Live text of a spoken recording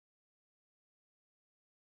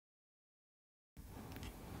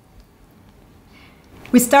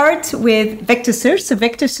We start with vector search. So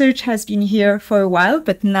vector search has been here for a while,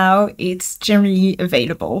 but now it's generally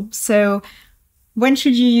available. So when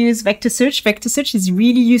should you use vector search? Vector search is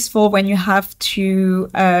really useful when you have to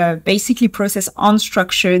basically process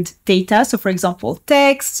unstructured data. So for example,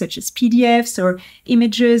 text such as PDFs or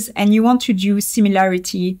images, and you want to do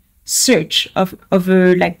similarity search of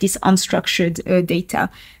like this unstructured data.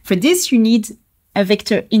 For this, you need a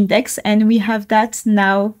vector index, and we have that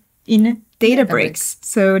now in Databricks.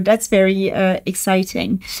 So that's very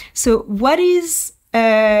exciting. So what is,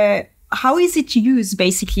 how is it used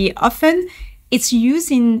basically? Often it's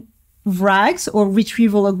used in RAGs or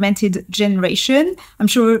Retrieval Augmented Generation. I'm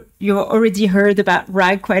sure you already heard about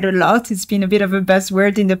RAG quite a lot. It's been a bit of a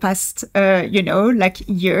buzzword in the past,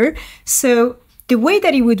 year. So the way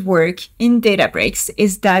that it would work in Databricks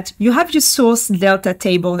is that you have your source delta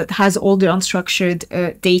table that has all the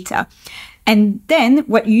unstructured data. And then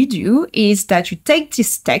what you do is that you take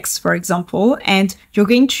this text, for example, and you're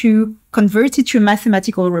going to convert it to a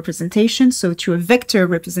mathematical representation, so to a vector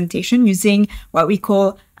representation using what we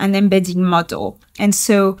call an embedding model. And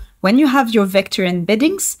so when you have your vector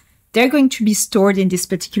embeddings, they're going to be stored in this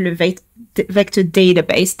particular vector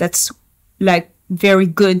database that's like very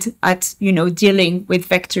good at, dealing with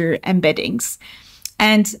vector embeddings.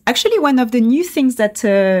 And actually one of the new things that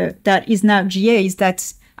is now GA is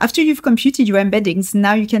that after you've computed your embeddings,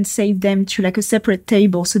 now you can save them to like a separate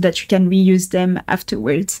table so that you can reuse them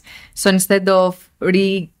afterwards. So instead of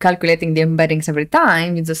recalculating the embeddings every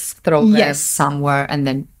time, you just throw them somewhere and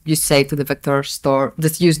then you say to the vector store,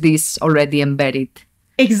 just use these already embedded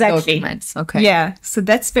documents. Okay. Yeah, so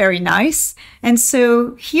that's very nice. And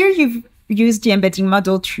so here you've used the embedding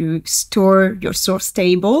model to store your source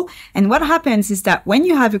table. And what happens is that when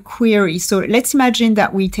you have a query, so let's imagine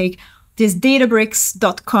that we take this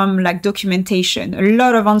Databricks.com like documentation, a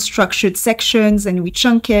lot of unstructured sections, and we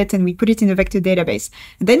chunk it and we put it in a vector database.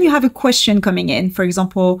 And then you have a question coming in, for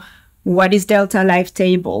example, what is delta live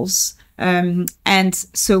tables? And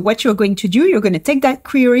so what you're going to do, you're going to take that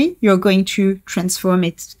query, you're going to transform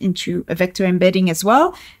it into a vector embedding as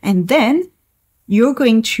well. And then you're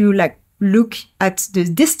going to like look at the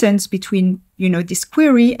distance between, this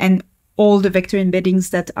query and all the vector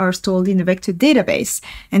embeddings that are stored in the vector database.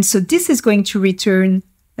 And so this is going to return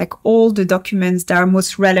like all the documents that are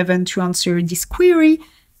most relevant to answer this query.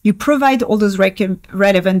 You provide all those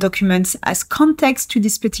relevant documents as context to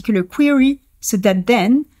this particular query so that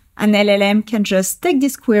then an LLM can just take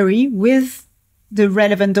this query with the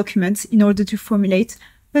relevant documents in order to formulate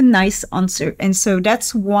a nice answer. And so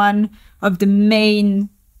that's one of the main,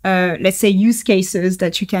 let's say, use cases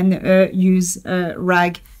that you can use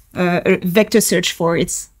RAG vector search for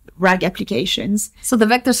its RAG applications. So the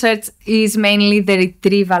vector search is mainly the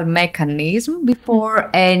retrieval mechanism before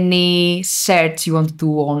any search you want to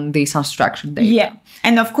do on this unstructured data. Yeah.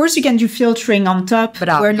 And of course, you can do filtering on top. But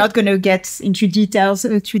we're not going to get into details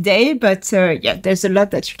today, but there's a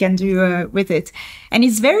lot that you can do with it. And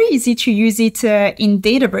it's very easy to use it in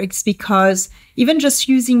Databricks because even just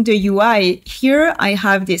using the UI, here I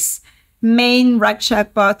have this main RAG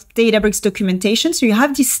chatbot Databricks documentation. So you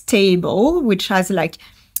have this table, which has like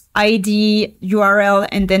ID, URL,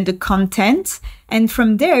 and then the content. And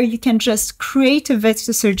from there, you can just create a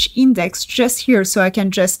vector search index just here. So I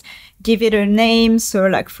can just give it a name. So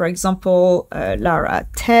like, for example, Lara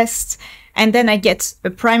test, and then I get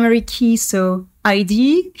a primary key. So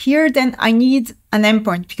ID here, then I need an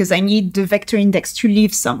endpoint because I need the vector index to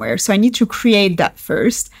live somewhere. So I need to create that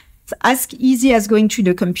first. As easy as going to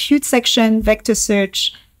the compute section, vector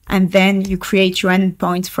search, and then you create your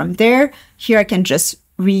endpoint from there. Here I can just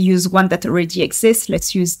reuse one that already exists.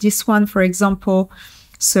 Let's use this one, for example.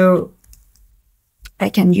 So I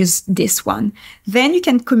can use this one. Then you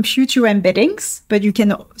can compute your embeddings, but you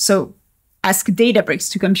can also ask Databricks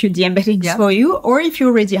to compute the embeddings for you. Or if you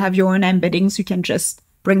already have your own embeddings, you can just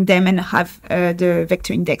bring them and have the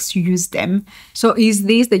vector index to use them. So is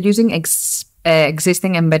this the using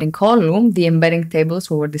existing embedding column, the embedding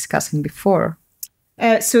tables we were discussing before?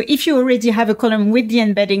 So if you already have a column with the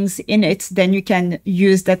embeddings in it, then you can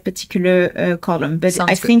use that particular column. But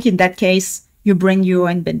I think in that case, you bring your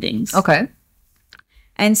embeddings. Okay.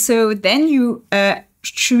 And so then you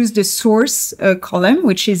choose the source column,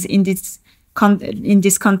 which is in this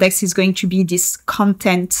context is going to be this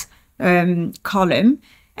content column.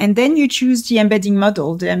 And then you choose the embedding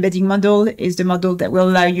model. The embedding model is the model that will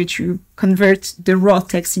allow you to convert the raw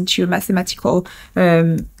text into a mathematical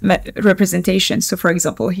representation. So for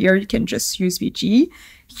example, here you can just use VG.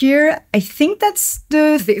 Here, I think that's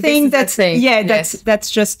the thing that's, that's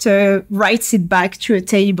just writes it back to a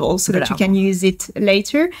table so that you can use it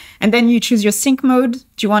later. And then you choose your sync mode.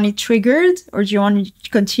 Do you want it triggered or do you want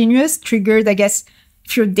it continuous? Triggered, I guess,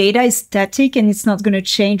 if your data is static and it's not going to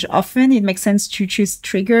change often, it makes sense to choose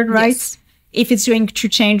triggered, right? Yes. If it's going to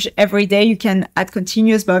change every day, you can add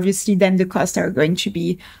continuous, but obviously then the costs are going to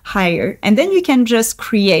be higher. And then you can just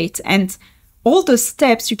create, and all those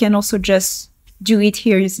steps, you can also just do it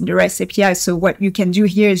here using the REST API. So what you can do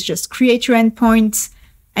here is just create your endpoint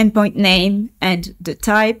name, and the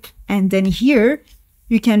type. And then here,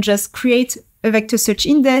 you can just create a vector search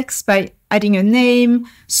index by adding a name,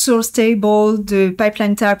 source table, the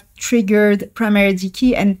pipeline type, triggered, primary ID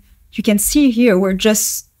key. And you can see here,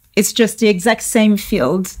 it's just the exact same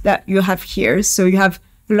field that you have here. So you have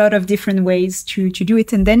a lot of different ways to do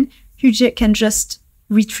it. And then you can just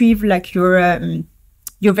retrieve like your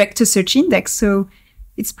vector search index. So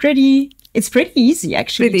it's pretty easy,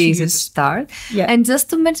 actually. Pretty easy to start. Yeah. And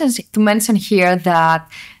just to mention here that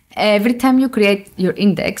every time you create your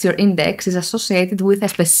index is associated with a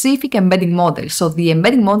specific embedding model. So the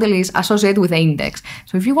embedding model is associated with the index.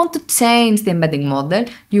 So if you want to change the embedding model,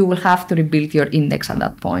 you will have to rebuild your index at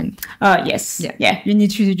that point. Yes. Yeah. You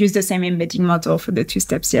need to use the same embedding model for the two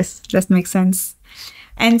steps. Yes, that makes sense.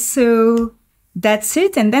 And so that's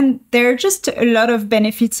it. And then there are just a lot of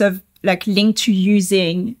benefits of like linked to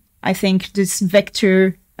using, I think, this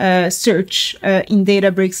vector search in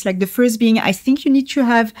Databricks. Like the first being, I think you need to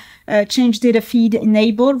have change data feed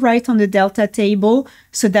enabled right on the Delta table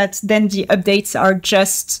so that then the updates are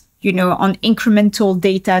just, on incremental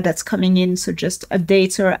data that's coming in. So just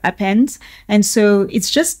updates or appends. And so it's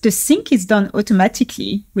just the sync is done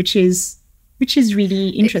automatically, which is really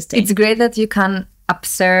interesting. It's great that you can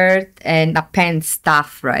insert and append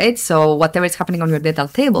stuff, right? So whatever is happening on your data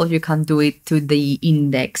table, you can do it to the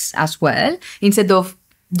index as well, instead of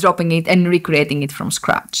dropping it and recreating it from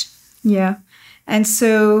scratch. Yeah. And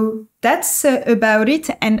so that's about it.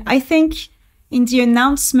 And I think in the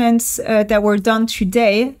announcements that were done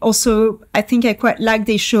today, also, I think I quite like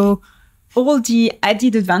they show all the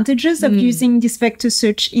added advantages of using this vector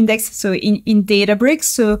search index. So in Databricks,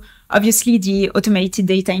 so obviously the automated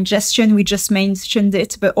data ingestion, we just mentioned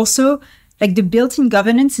it, but also like the built-in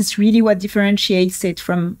governance is really what differentiates it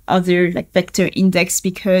from other like vector index,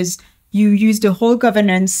 because you use the whole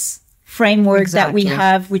governance framework that we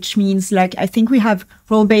have, which means like, I think we have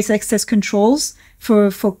role-based access controls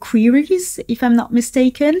for queries, if I'm not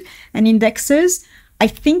mistaken, and indexes. I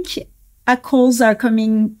think calls are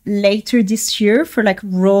coming later this year for like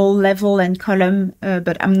role, level, and column,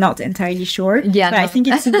 but I'm not entirely sure. Yeah, but I think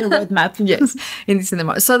it's in the roadmap. Yes, it's in the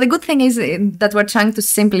roadmap. So the good thing is that we're trying to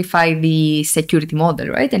simplify the security model,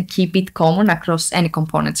 right, and keep it common across any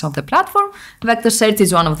components of the platform. Vector search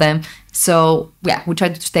is one of them. So yeah, we try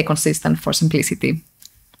to stay consistent for simplicity.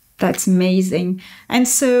 That's amazing. And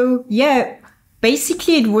so yeah.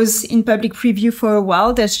 Basically, it was in public preview for a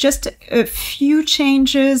while. There's just a few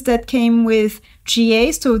changes that came with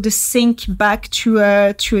GA. So the sync back to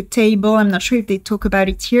a table. I'm not sure if they talk about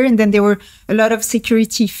it here. And then there were a lot of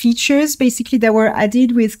security features, basically, that were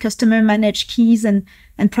added with customer managed keys and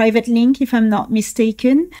PrivateLink, if I'm not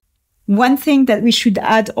mistaken. One thing that we should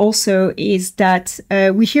add also is that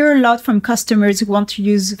we hear a lot from customers who want to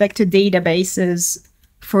use vector databases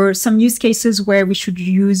for some use cases where we should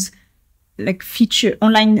use like feature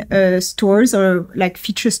online stores or like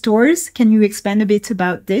feature stores. Can you expand a bit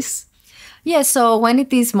about this? Yeah, so when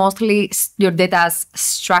it is mostly your data is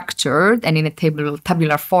structured and in a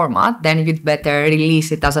tabular format, then you'd better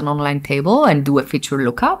release it as an online table and do a feature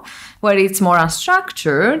lookup. Where it's more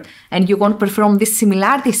unstructured and you want to perform this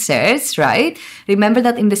similarity search, right? Remember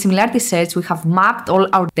that in the similarity search, we have mapped all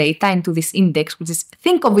our data into this index, which is,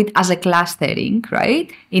 think of it as a clustering,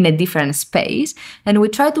 right? In a different space. And we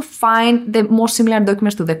try to find the more similar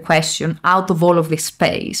documents to the question out of all of this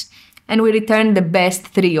space. And we return the best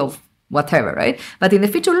 3 of whatever, right? But in the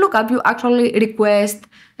feature lookup, you actually request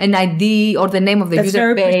an ID or the name of the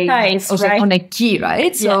user based on a key,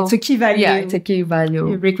 right? So yeah, it's a key value. Yeah, it's a key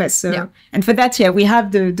value request. So, yeah. And for that, we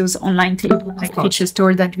have those online table feature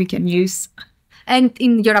store that we can use. And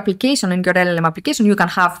in your application, in your LLM application, you can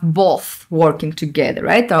have both working together,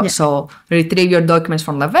 right? Yeah. So retrieve your documents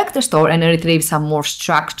from the vector store and retrieve some more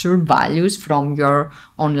structured values from your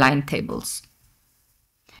online tables.